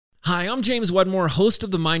Hi, I'm James Wedmore, host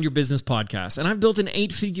of the Mind Your Business podcast, and I've built an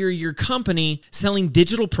 8-figure-a-year company selling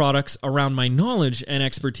digital products around my knowledge and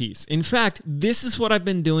expertise. In fact, this is what I've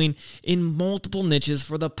been doing in multiple niches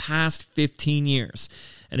for the past 15 years.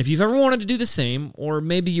 And if you've ever wanted to do the same, or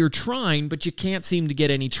maybe you're trying, but you can't seem to get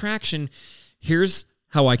any traction, here's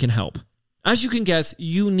how I can help. As you can guess,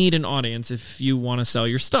 you need an audience if you want to sell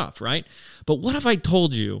your stuff, right? But what if I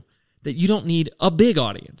told you that you don't need a big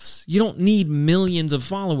audience? You don't need millions of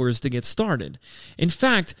followers to get started. In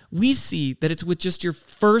fact, we see that it's with just your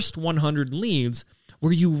first 100 leads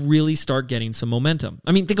where you really start getting some momentum.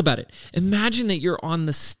 I mean, think about it. Imagine that you're on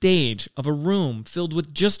the stage of a room filled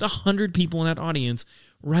with just 100 people in that audience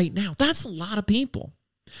right now. That's a lot of people.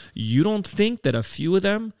 You don't think that a few of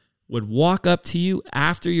them would walk up to you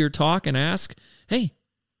after your talk and ask, "Hey,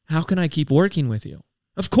 how can I keep working with you?"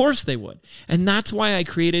 Of course they would. And that's why I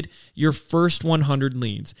created Your First 100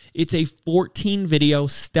 Leads. It's a 14-video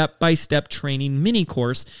step-by-step training mini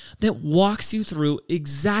course that walks you through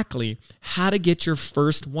exactly how to get your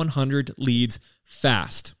first 100 leads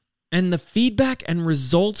fast. And the feedback and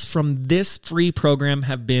results from this free program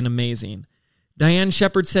have been amazing. Diane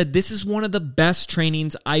Shepard said, "This is one of the best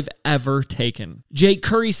trainings I've ever taken." Jake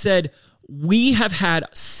Curry said, "We have had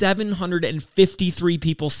 753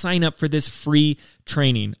 people sign up for this free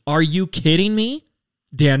training. Are you kidding me?"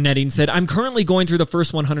 Dan Netting said, "I'm currently going through the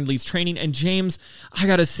first 100 leads training, and James, I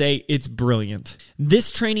gotta say, it's brilliant. This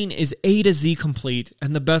training is A to Z complete,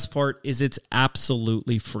 and the best part is it's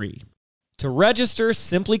absolutely free. To register,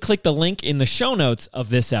 simply click the link in the show notes of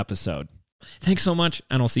this episode." Thanks so much,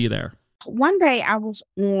 and I'll see you there. One day I was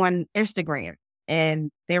on Instagram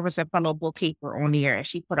and there was a fellow bookkeeper on there and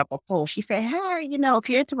she put up a post. She said, "Hey, if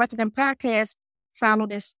you're interested in podcasts, follow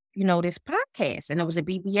this, this podcast." And it was a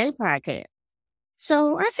BBA podcast.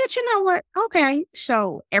 So I said, "You know what? Okay."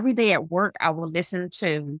 So every day at work, I will listen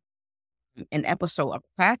to an episode of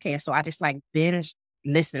the podcast. So I just binge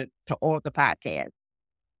listen to all the podcasts.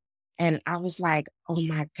 And I was like, oh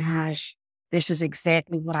my gosh, this is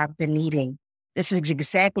exactly what I've been needing. This is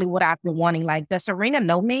exactly what I've been wanting. Does Serena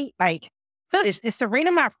know me? Is Serena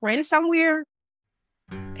my friend somewhere?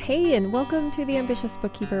 Hey, and welcome to the Ambitious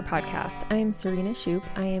Bookkeeper podcast. I'm Serena Shoup.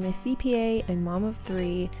 I am a CPA and mom of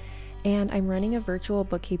 3, and I'm running a virtual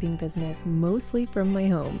bookkeeping business mostly from my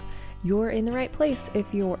home. You're in the right place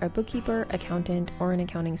if you're a bookkeeper, accountant, or an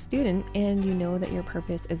accounting student, and you know that your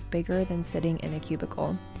purpose is bigger than sitting in a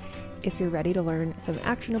cubicle. If you're ready to learn some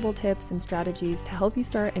actionable tips and strategies to help you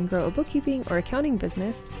start and grow a bookkeeping or accounting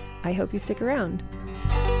business, I hope you stick around.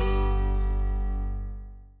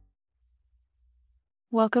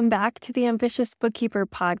 Welcome back to the Ambitious Bookkeeper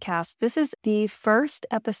podcast. This is the first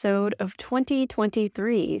episode of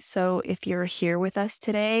 2023. So if you're here with us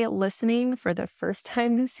today listening for the first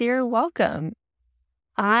time this year, welcome.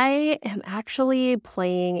 I am actually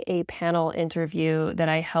playing a panel interview that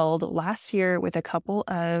I held last year with a couple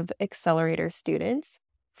of accelerator students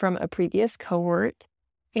from a previous cohort.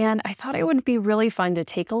 And I thought it would be really fun to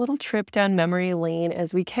take a little trip down memory lane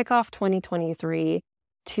as we kick off 2023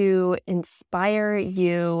 to inspire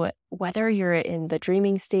you, whether you're in the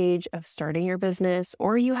dreaming stage of starting your business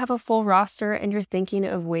or you have a full roster and you're thinking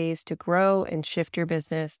of ways to grow and shift your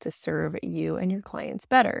business to serve you and your clients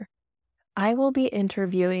better. I will be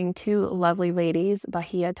interviewing 2 lovely ladies,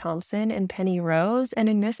 Bahiya Thompson and Penny Rose, and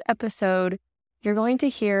in this episode, you're going to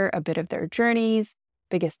hear a bit of their journeys,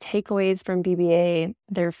 biggest takeaways from BBA,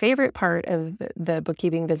 their favorite part of the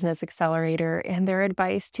Bookkeeping Business Accelerator, and their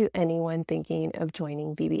advice to anyone thinking of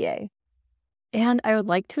joining BBA. And I would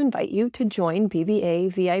like to invite you to join BBA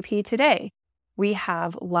VIP today. We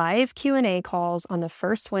have live Q&A calls on the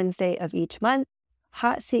first Wednesday of each month,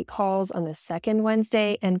 hot seat calls on the second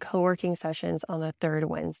Wednesday, and co-working sessions on the third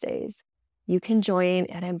Wednesdays. You can join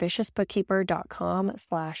at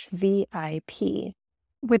ambitiousbookkeeper.com/VIP.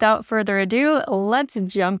 Without further ado, let's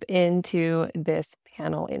jump into this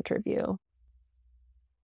panel interview.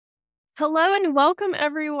 Hello and welcome,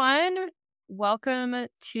 everyone. Welcome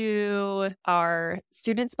to our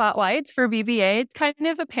student spotlights for BBA. It's kind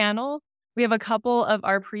of a panel. We have a couple of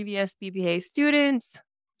our previous BBA students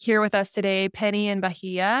here with us today, Penny and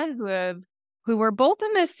Bahiya, who were both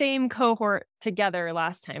in the same cohort together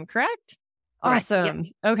last time, correct? Awesome.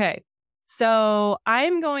 Right, yeah. Okay. So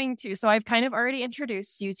I've kind of already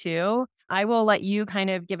introduced you two. I will let you kind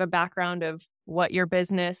of give a background of what your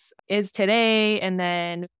business is today and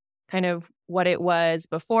then kind of what it was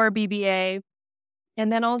before BBA.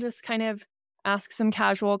 And then I'll just kind of ask some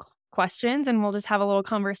casual questions and we'll just have a little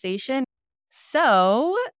conversation.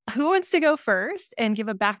 So who wants to go first and give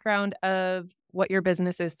a background of what your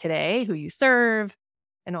business is today, who you serve,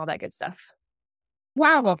 and all that good stuff?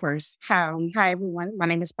 Wildlovers. Hi, everyone. My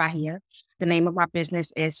name is Bahiya. The name of my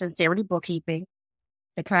business is Sincerity Bookkeeping.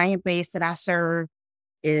 The client base that I serve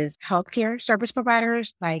is healthcare service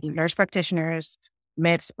providers like nurse practitioners,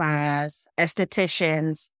 med spas,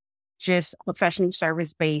 estheticians, just professional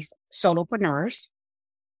service-based solopreneurs.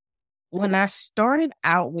 When I started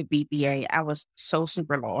out with BBA, I was so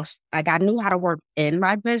super lost. Like I knew how to work in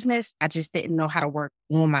my business. I just didn't know how to work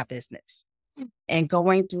on my business. And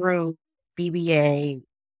going through BBA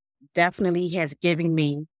definitely has given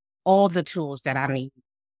me all the tools that I need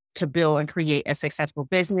to build and create a successful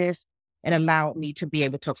business. It allowed me to be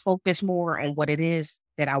able to focus more on what it is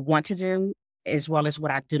that I want to do, as well as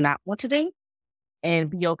what I do not want to do, and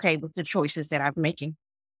be okay with the choices that I'm making.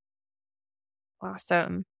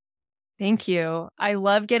 Awesome. Thank you. I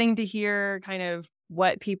love getting to hear kind of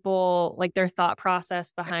what people, like their thought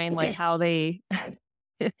process behind like how they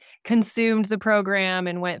consumed the program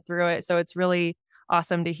and went through it. So it's really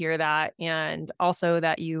awesome to hear that. And also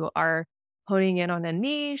that you are honing in on a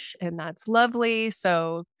niche, and that's lovely.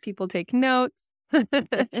 So people take notes.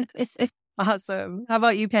 Awesome. How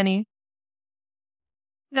about you, Penny?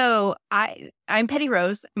 So I'm Penny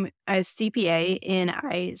Rose. I'm a CPA, and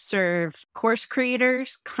I serve course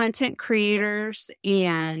creators, content creators,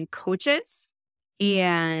 and coaches.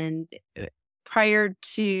 And prior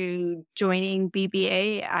to joining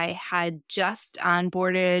BBA, I had just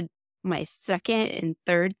onboarded my second and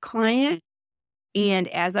third client. And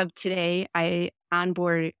as of today, I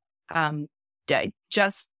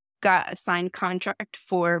just got a signed contract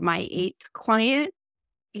for my eighth client.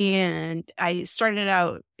 And I started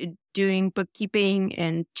out doing bookkeeping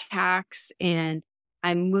and tax, and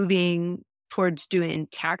I'm moving towards doing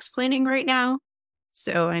tax planning right now.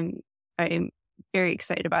 So I'm very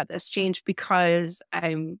excited about this change because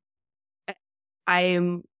I'm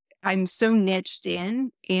so niched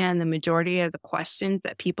in, and the majority of the questions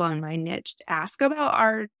that people in my niche ask about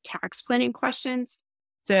are tax planning questions.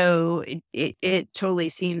 So it totally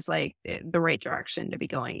seems like the right direction to be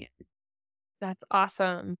going in. That's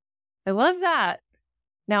awesome. I love that.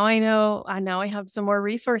 Now I know, now I have some more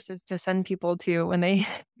resources to send people to when they,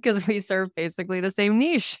 because we serve basically the same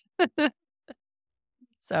niche.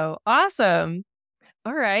 So awesome.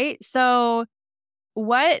 All right. So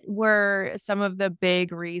what were some of the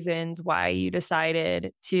big reasons why you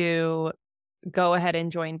decided to go ahead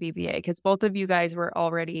and join BBA? Because both of you guys were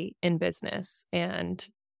already in business and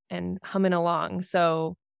humming along.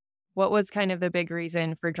 So what was kind of the big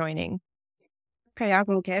reason for joining? Okay, I'll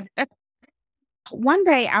go get it. One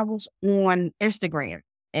day I was on Instagram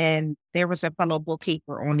and there was a fellow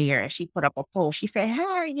bookkeeper on there, and she put up a post. She said,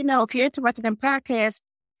 "Hey, if you're interested in podcasts,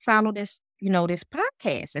 follow this, this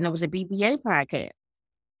podcast." And it was a BBA podcast.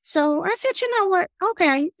 So I said, you know what?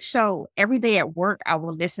 Okay. So every day at work, I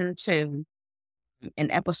will listen to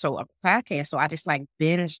an episode of the podcast. So I just like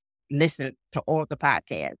binge listen to all the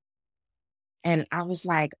podcasts. And I was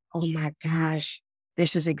like, oh my gosh,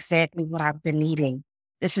 this is exactly what I've been needing.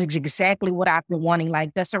 This is exactly what I've been wanting.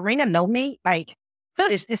 Like, does Serena know me? Like,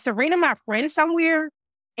 is Serena my friend somewhere?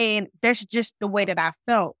 And that's just the way that I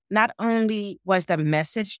felt. Not only was the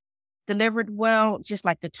message delivered well, just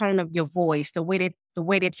like the tone of your voice, the way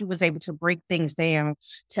that you was able to break things down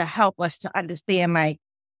to help us to understand, like,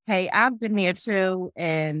 hey, I've been there too,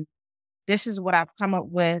 and this is what I've come up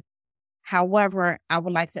with. However, I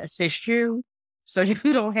would like to assist you so you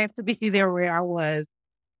don't have to be there where I was.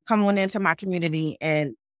 Come on into my community.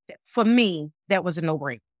 And for me, that was a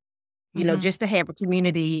no-brainer. Just to have a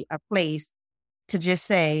community, a place to just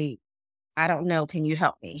say, I don't know, can you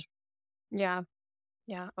help me? Yeah.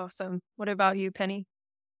 Yeah. Awesome. What about you, Penny?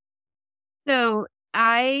 So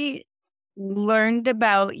I learned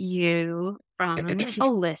about you from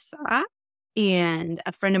Alyssa, and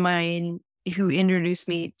a friend of mine who introduced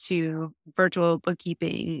me to virtual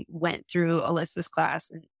bookkeeping went through Alyssa's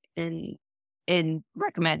class and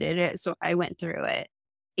recommended it. So I went through it,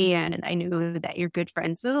 and I knew that you're good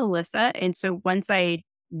friends with Alyssa. And so once I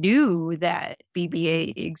knew that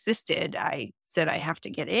BBA existed, I said I have to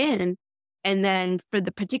get in. And then for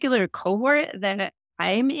the particular cohort that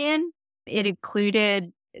I'm in, it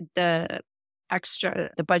included the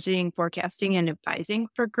budgeting, forecasting, and advising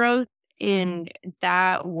for growth. And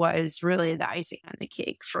that was really the icing on the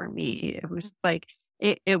cake for me. It was like,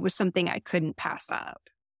 it was something I couldn't pass up.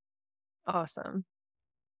 Awesome.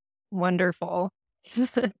 Wonderful.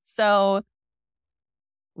 So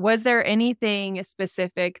was there anything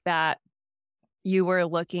specific that you were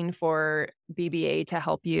looking for BBA to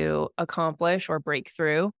help you accomplish or break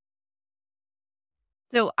through?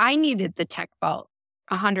 So I needed the tech vault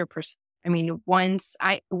 100%. I mean, once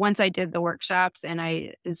I did the workshops and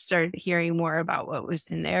I started hearing more about what was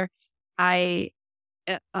in there, I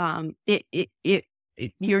your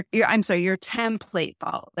template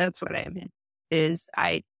vault. That's what I meant. Is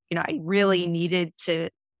I really needed to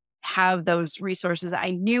have those resources.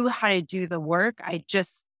 I knew how to do the work. I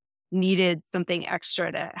just needed something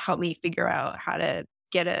extra to help me figure out how to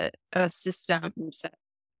get a system set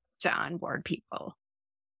to onboard people.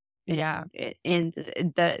 Yeah. And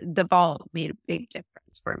the vault made a big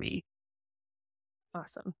difference for me.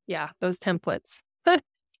 Awesome. Yeah. Those templates,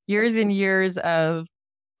 years and years of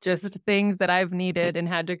just things that I've needed and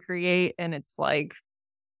had to create. And it's like,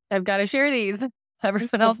 I've got to share these.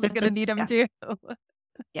 Everyone else is going to need them too.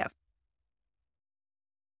 Yeah.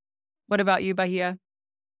 What about you, Bahia?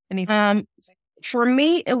 Anything? For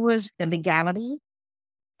me, it was the legality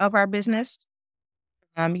of our business.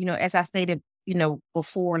 As I stated,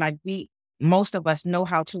 before, like most of us know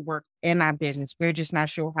how to work in our business. We're just not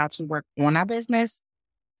sure how to work on our business.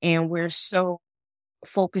 And we're so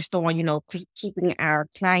focused on, keeping our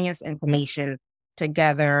clients' information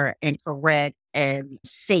together and correct and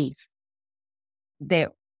safe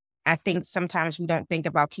that I think sometimes we don't think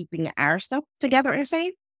about keeping our stuff together and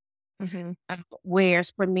safe. Mm-hmm.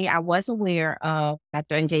 Whereas for me, I was aware of like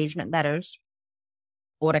the engagement letters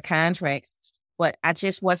or the contracts, but I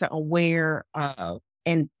just wasn't aware of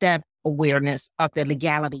in-depth awareness of the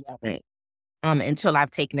legality of it until I've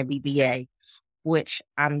taken a BBA, which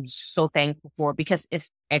I'm so thankful for because it's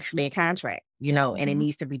actually a contract, and it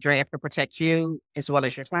needs to be drafted to protect you as well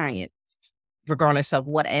as your client, regardless of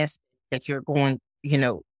what aspect that you're going,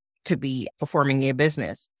 to be performing your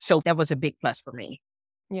business. So that was a big plus for me.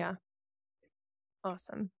 Yeah.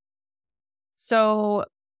 Awesome. So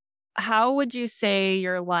how would you say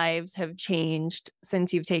your lives have changed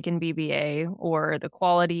since you've taken BBA, or the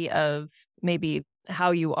quality of maybe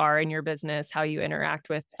how you are in your business, how you interact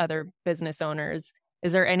with other business owners?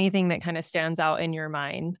 Is there anything that kind of stands out in your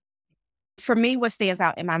mind? For me, what stands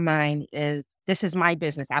out in my mind is this is my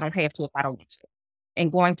business. I don't have to if I don't want to.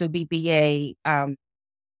 And going to BBA,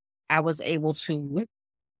 I was able to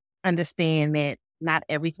understand that not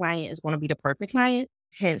every client is going to be the perfect client.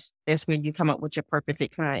 Hence, that's when you come up with your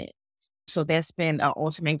perfect client. So that's been an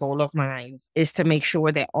ultimate goal of mine, is to make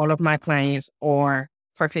sure that all of my clients are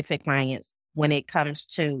perfect clients when it comes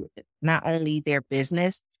to not only their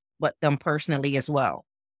business, but them personally as well.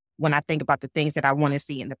 When I think about the things that I want to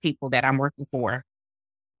see in the people that I'm working for,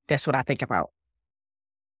 that's what I think about.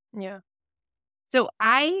 Yeah. So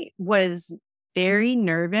I was very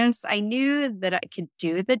nervous. I knew that I could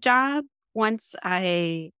do the job once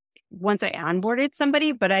I onboarded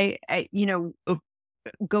somebody, but I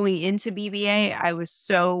going into BBA, I was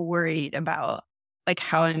so worried about like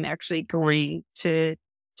how I'm actually going to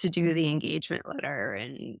do the engagement letter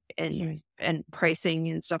and pricing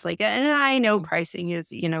and stuff like that. And I know pricing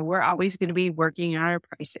is, we're always going to be working on our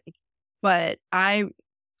pricing, but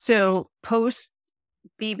so post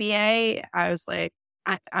BBA, I was like,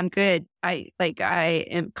 I'm good. I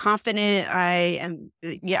am confident.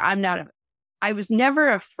 I was never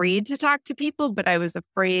afraid to talk to people, but I was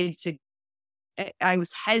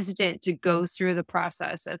hesitant to go through the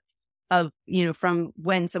process of from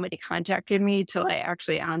when somebody contacted me till I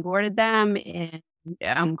actually onboarded them, and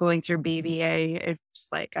I'm going through BBA. It's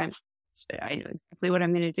like I know exactly what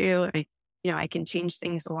I'm going to do. I can change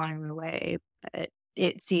things along the way, but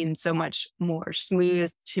it seemed so much more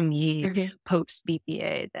smooth to me post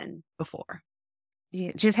BBA than before.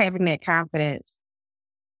 Yeah, just having that confidence,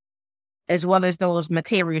 as well as those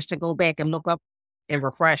materials to go back and look up and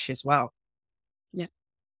refresh as well. Yeah.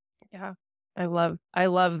 Yeah. I love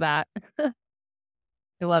that. I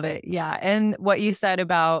love it. Yeah. And what you said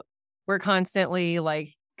about we're constantly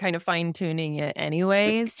like kind of fine tuning it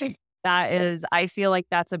anyways. That is, I feel like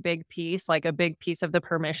that's a big piece of the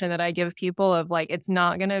permission that I give people of like, it's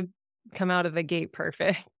not going to come out of the gate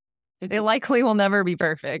perfect. It likely will never be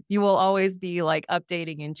perfect. You will always be like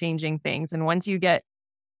updating and changing things. And once you get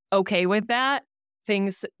okay with that,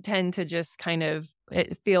 things tend to just kind of,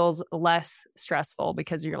 it feels less stressful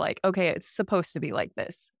because you're like, okay, it's supposed to be like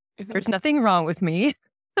this. There's nothing wrong with me.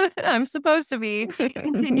 I'm supposed to be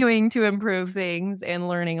continuing to improve things and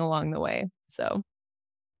learning along the way. So,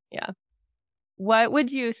 yeah. What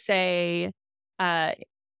would you say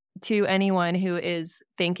to anyone who is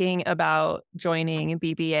thinking about joining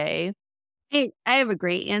BBA? Hey, I have a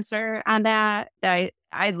great answer on that.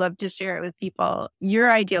 I'd love to share it with people.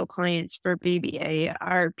 Your ideal clients for BBA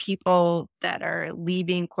are people that are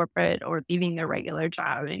leaving corporate or leaving their regular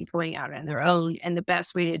job and going out on their own. And the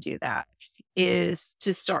best way to do that is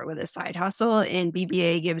to start with a side hustle, and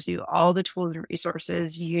BBA gives you all the tools and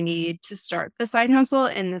resources you need to start the side hustle.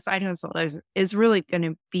 And the side hustle is really going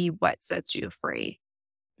to be what sets you free.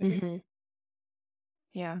 Mm-hmm.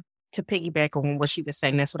 Yeah. To piggyback on what she was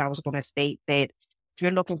saying, that's what I was going to state, that if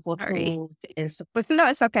you're looking for tools and support, no,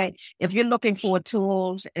 it's okay. If you're looking for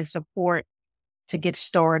tools and support to get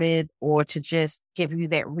started, or to just give you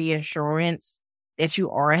that reassurance that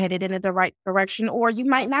you are headed in the right direction, or you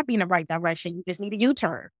might not be in the right direction, you just need a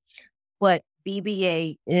U-turn. But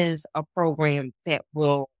BBA is a program that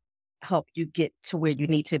will help you get to where you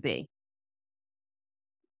need to be.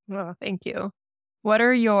 Well, thank you. What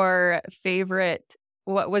was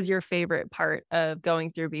your favorite part of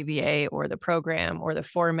going through BBA, or the program, or the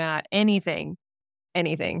format? Anything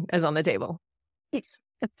is on the table.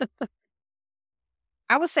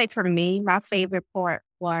 I would say for me, my favorite part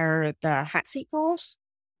were the hot seat calls,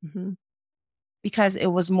 Mm-hmm. because it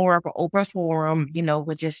was more of an open forum,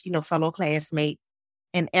 with just, fellow classmates,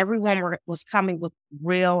 and everyone was coming with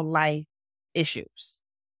real life issues.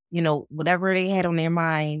 Whatever they had on their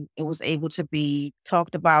mind, it was able to be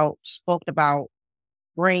talked about, spoke about,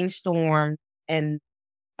 brainstormed, and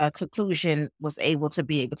a conclusion was able to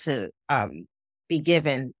be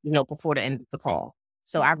given, before the end of the call.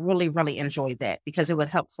 So I really, really enjoyed that, because it would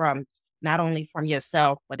help from not only from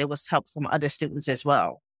yourself, but it was help from other students as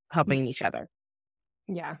well, helping each other.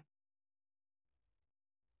 Yeah.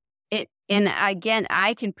 And again,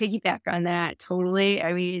 I can piggyback on that totally.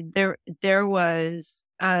 I mean, there was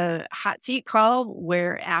a hot seat call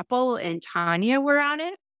where Apple and Tanya were on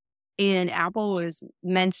it. And Apple was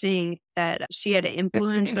mentioning that she had an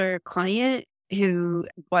influencer client who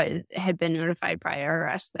had been notified by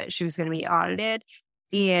IRS that she was going to be audited.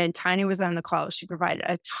 And Tanya was on the call. She provided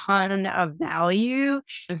a ton of value.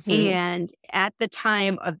 Mm-hmm. And at the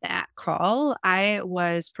time of that call, I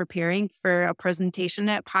was preparing for a presentation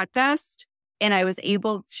at PodFest, and I was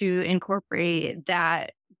able to incorporate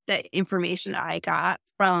that information I got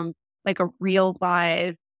from like a real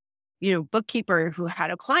live, bookkeeper who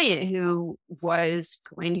had a client who was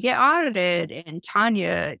going to get audited. And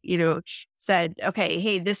Tanya, said, okay,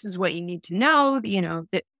 hey, this is what you need to know,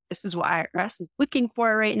 that this is what IRS is looking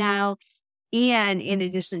for right now. And in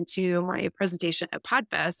addition to my presentation at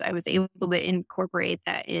PodFest, I was able to incorporate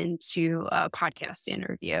that into a podcast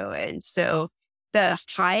interview. And so the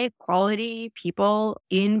high quality people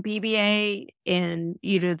in BBA and,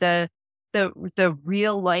 the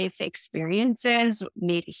real life experiences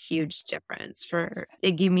made a huge difference.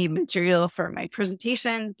 It gave me material for my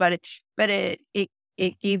presentation, but it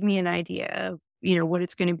gave me an idea of, what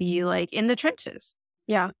it's going to be like in the trenches.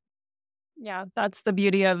 Yeah. Yeah. That's the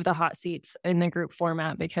beauty of the hot seats in the group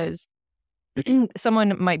format, because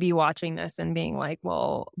someone might be watching this and being like,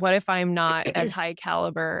 well, what if I'm not as high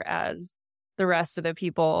caliber as the rest of the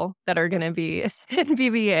people that are going to be in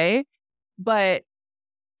BBA? But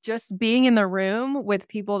just being in the room with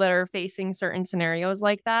people that are facing certain scenarios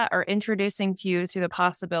like that are introducing to you to the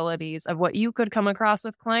possibilities of what you could come across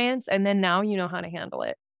with clients. And then now you know how to handle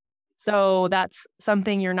it. So that's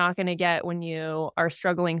something you're not going to get when you are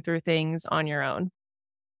struggling through things on your own.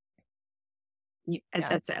 Yeah.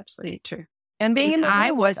 That's absolutely true. And I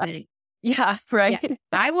wasn't. Yeah, right. Yeah,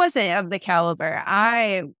 I wasn't of the caliber.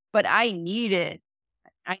 But I needed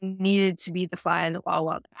to be the fly on the wall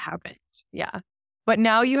while that happened. Yeah. But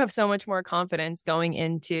now you have so much more confidence going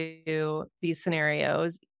into these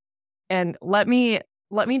scenarios. And let me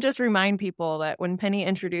just remind people that when Penny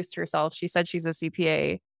introduced herself, she said she's a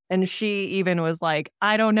CPA. And she even was like,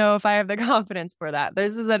 I don't know if I have the confidence for that.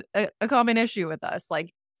 This is a common issue with us.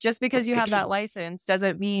 Like, just because you have that license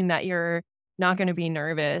doesn't mean that you're not going to be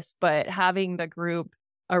nervous. But having the group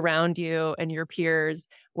around you and your peers,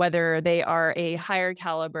 whether they are a higher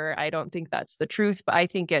caliber, I don't think that's the truth. But I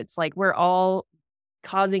think it's like we're all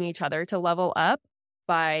causing each other to level up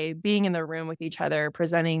by being in the room with each other,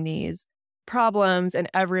 presenting these problems, and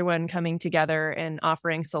everyone coming together and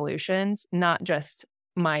offering solutions, not just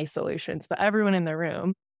my solutions, but everyone in the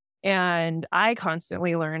room. And I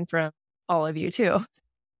constantly learn from all of you too,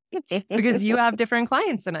 because you have different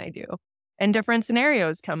clients than I do and different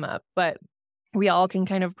scenarios come up, but we all can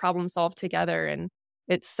kind of problem solve together. And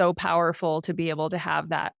it's so powerful to be able to have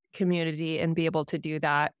that community and be able to do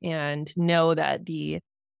that and know that the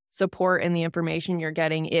support and the information you're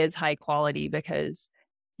getting is high quality, because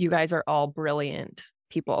you guys are all brilliant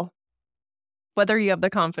people, whether you have the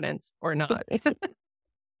confidence or not.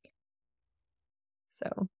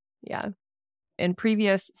 So, yeah. In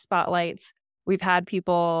previous spotlights, we've had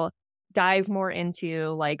people dive more into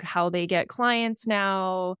like how they get clients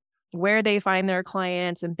now, where they find their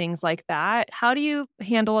clients and things like that. How do you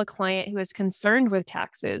handle a client who is concerned with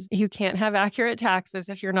taxes? You can't have accurate taxes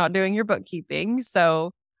if you're not doing your bookkeeping.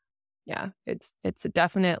 So yeah, it's a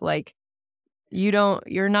definite, like,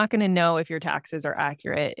 you're not going to know if your taxes are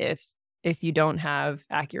accurate if you don't have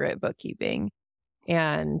accurate bookkeeping.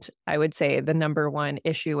 And I would say the number one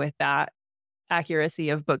issue with that accuracy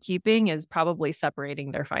of bookkeeping is probably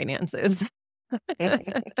separating their finances.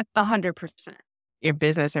 100%. Your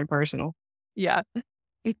business and personal. Yeah.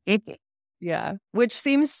 Yeah. Which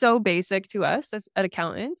seems so basic to us as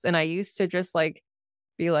accountants. And I used to just like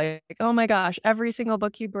be like, oh my gosh, every single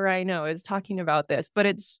bookkeeper I know is talking about this, but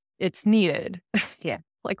it's needed. Yeah.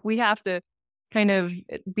 Like we have to kind of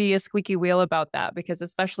be a squeaky wheel about that, because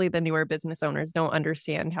especially the newer business owners don't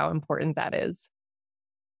understand how important that is.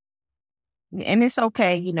 And it's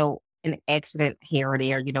okay, an accident here or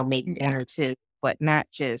there, maybe one or two, but not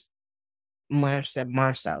just months and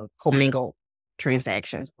months of commingled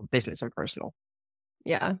transactions for business and personal.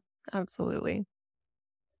 Yeah, absolutely.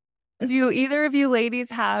 Do either of you ladies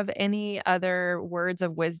have any other words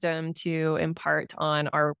of wisdom to impart on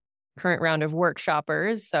our current round of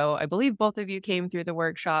workshoppers? So I believe both of you came through the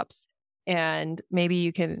workshops, and maybe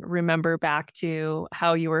you can remember back to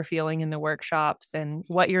how you were feeling in the workshops and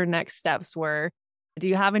what your next steps were. Do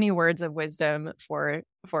you have any words of wisdom for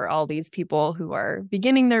all these people who are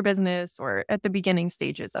beginning their business or at the beginning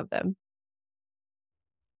stages of them?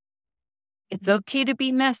 It's okay to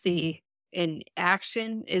be messy, and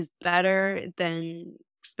action is better than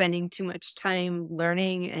spending too much time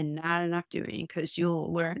learning and not enough doing, because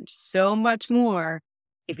you'll learn so much more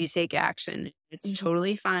if you take action. It's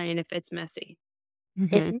totally fine if it's messy.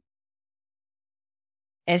 Mm-hmm.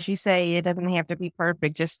 As you say, it doesn't have to be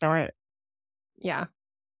perfect. Just start. Yeah.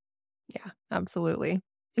 Yeah, absolutely.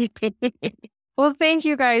 Well, thank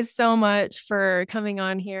you guys so much for coming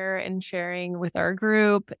on here and sharing with our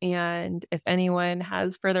group. And if anyone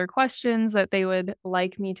has further questions that they would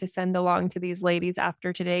like me to send along to these ladies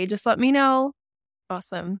after today, just let me know.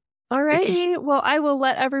 Awesome. All right. Well, I will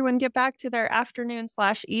let everyone get back to their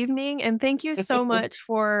afternoon/evening. And thank you so much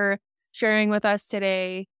for sharing with us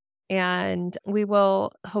today. And we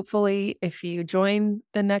will hopefully, if you join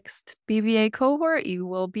the next BBA cohort, you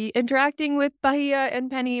will be interacting with Bahiya and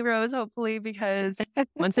Penny Rose, hopefully, because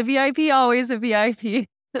once a VIP, always a VIP.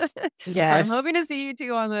 Yes. So I'm hoping to see you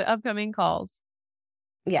two on the upcoming calls.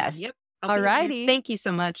 Yes. Yep. All righty. Thank you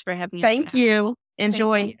so much for having us. Thank you.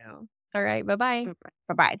 Enjoy. Thank you. All right. Bye-bye.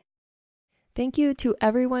 Bye-bye. Thank you to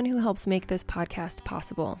everyone who helps make this podcast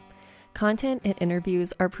possible. Content and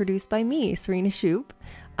interviews are produced by me, Serena Shoup.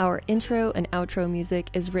 Our intro and outro music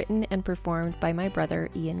is written and performed by my brother,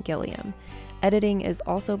 Ian Gilliam. Editing is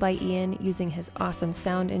also by Ian, using his awesome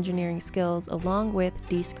sound engineering skills along with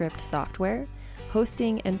Descript software.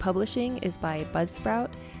 Hosting and publishing is by Buzzsprout,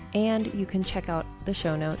 and you can check out the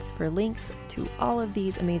show notes for links to all of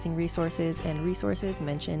these amazing resources and resources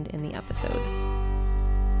mentioned in the episode.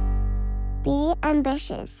 Be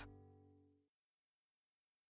ambitious.